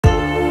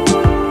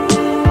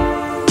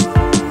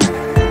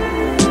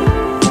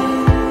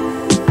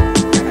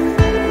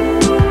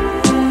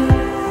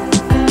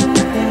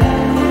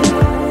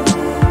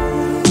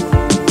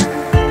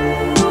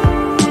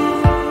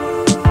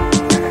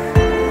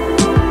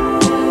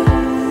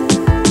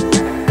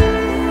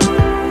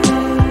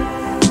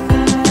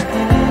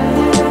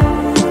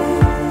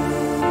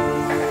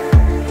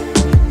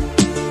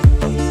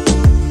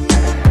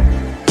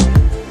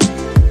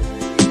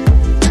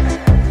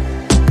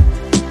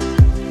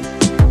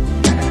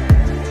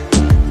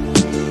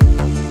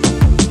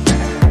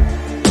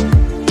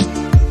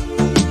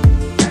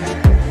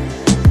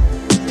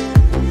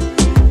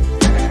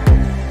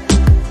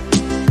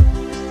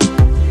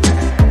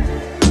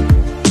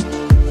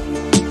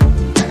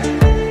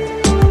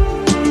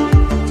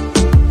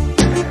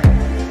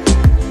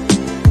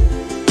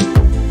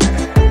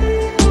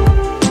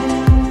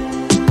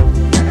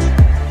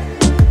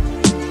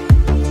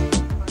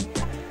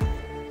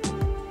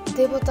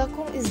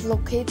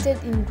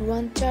located in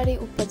Ruantari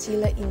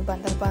Upazila in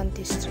Bandarban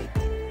district.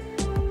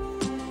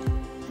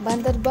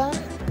 Bandarban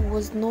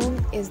was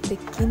known as the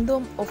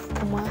Kingdom of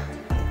Kuma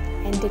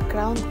and the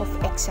Crown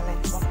of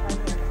Excellence.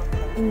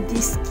 In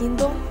this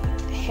kingdom,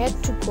 had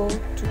to go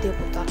to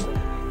Debotakhum.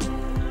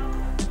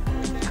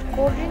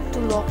 According to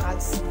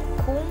locals,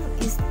 Kum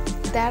is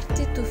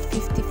 30 to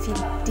 50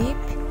 feet deep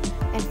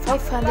and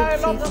 500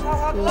 feet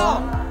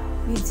long,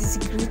 which is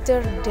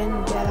greater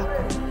than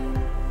Debotakhum.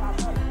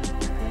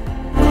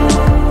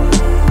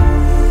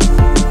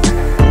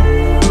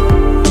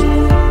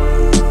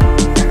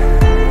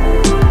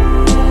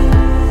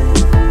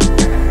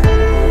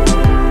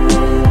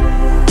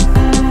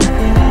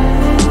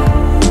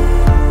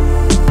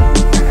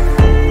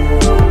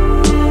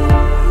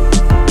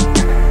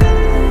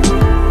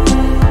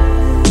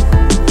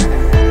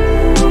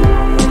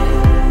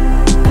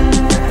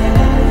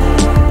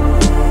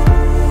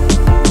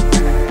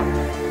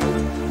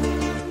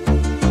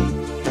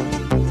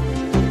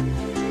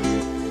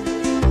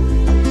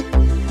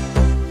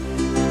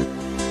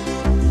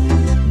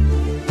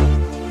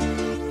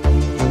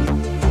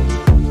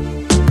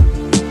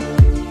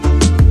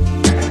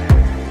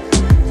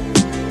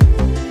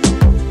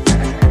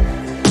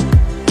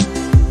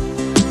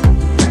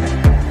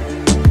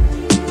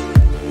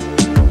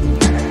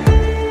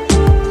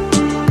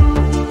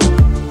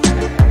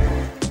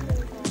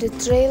 The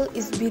trail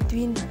is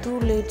between two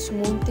large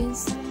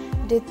mountains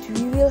that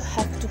we will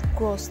have to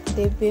cross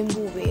the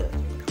bamboo wall.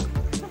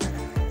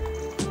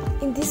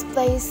 In this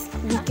place,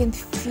 we can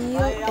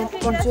feel and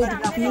enjoy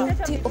the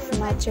beauty of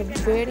nature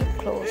very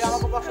close.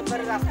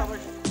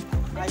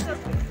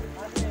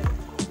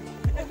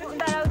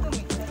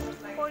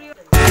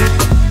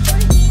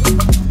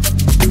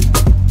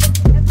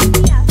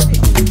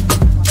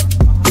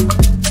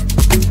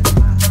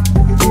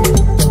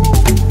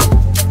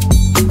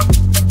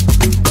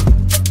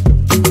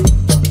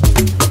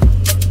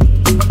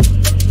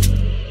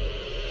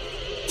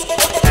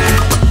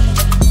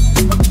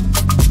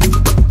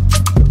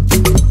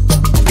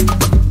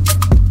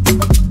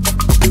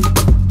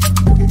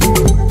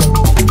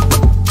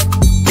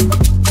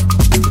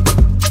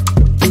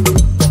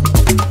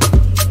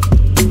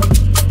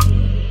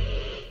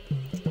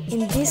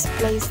 In this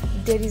place,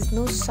 there is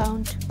no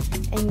sound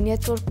and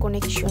network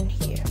connection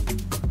here.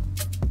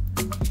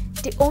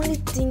 The only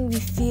thing we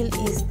feel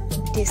is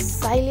the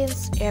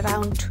silence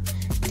around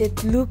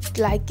that looked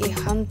like a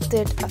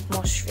haunted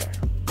atmosphere.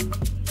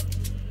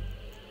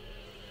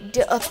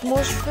 The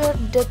atmosphere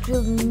that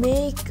will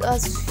make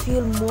us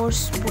feel more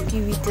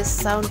spooky with the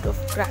sound of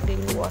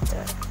crackling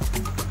water.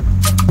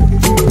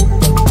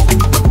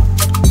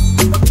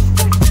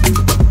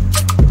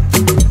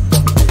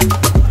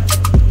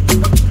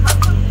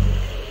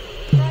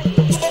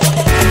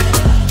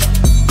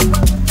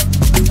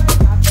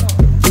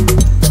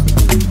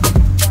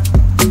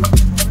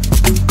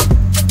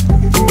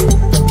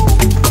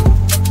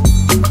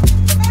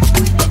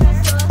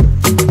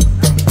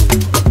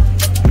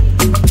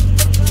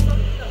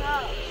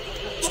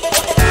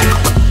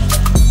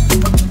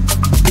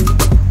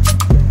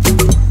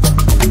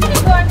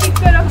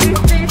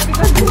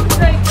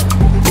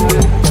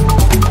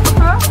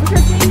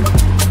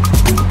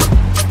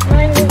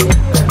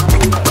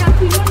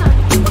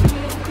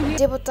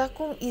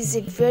 Debotakhum is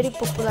a very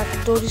popular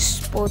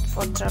tourist spot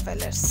for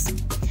travelers,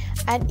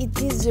 and it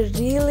is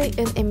really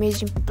an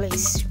amazing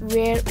place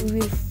where we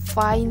will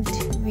find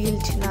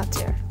wild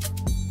nature.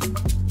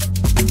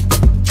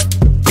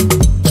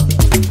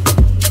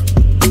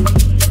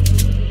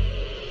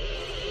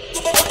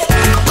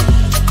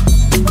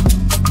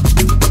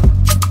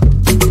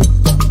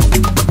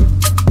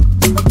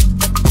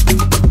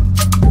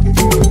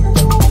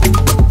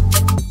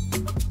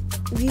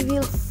 We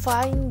will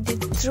find the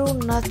true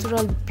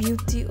natural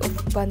beauty of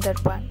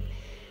Bandarban,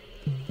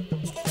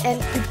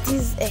 and it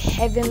is a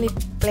heavenly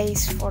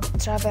place for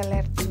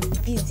travelers to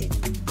visit.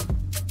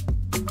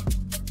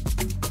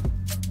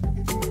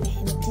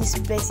 And this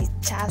place is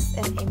just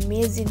an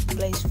amazing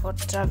place for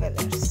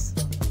travelers.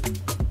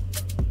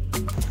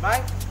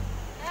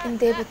 In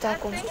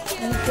Debotakhum,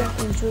 you can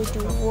enjoy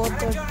the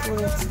water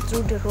currents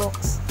through the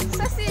rocks,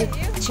 the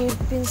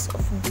chirpings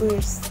of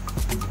birds,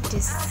 the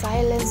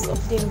silence of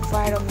the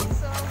environment,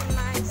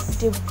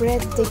 the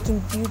breathtaking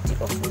beauty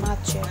of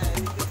nature,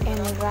 and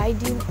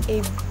riding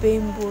a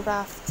bamboo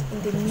raft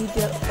in the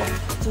middle of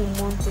two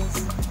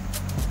mountains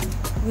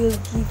will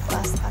give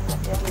us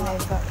another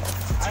level of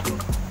thrill.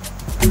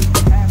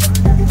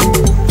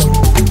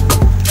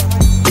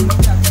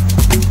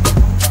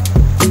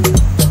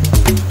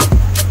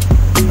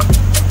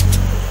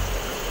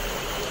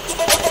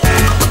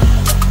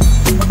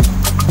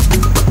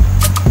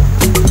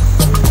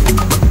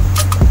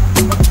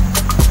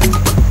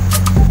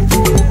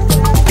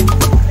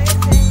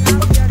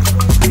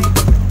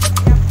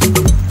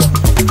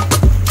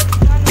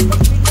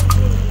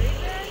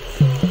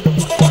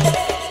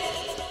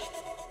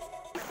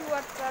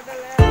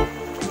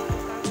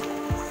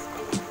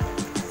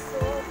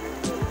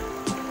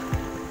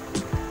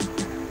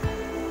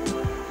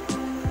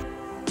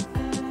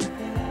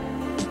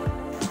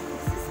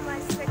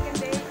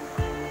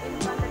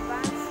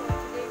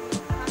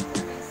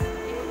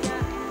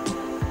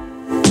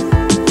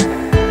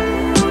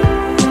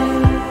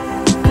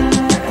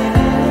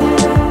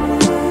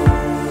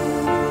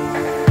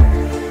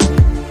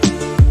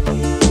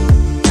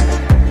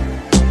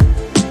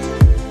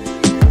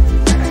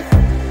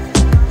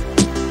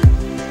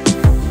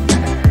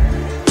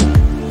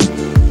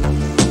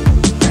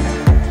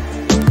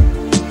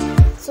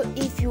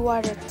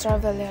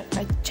 traveler,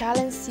 I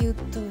challenge you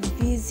to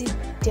visit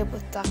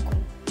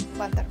Debotakhum,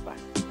 Bandarban.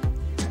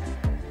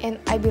 And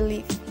I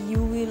believe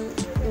you will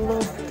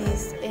love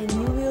this and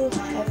you will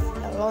have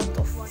a lot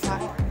of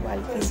fun while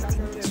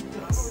visiting this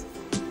place.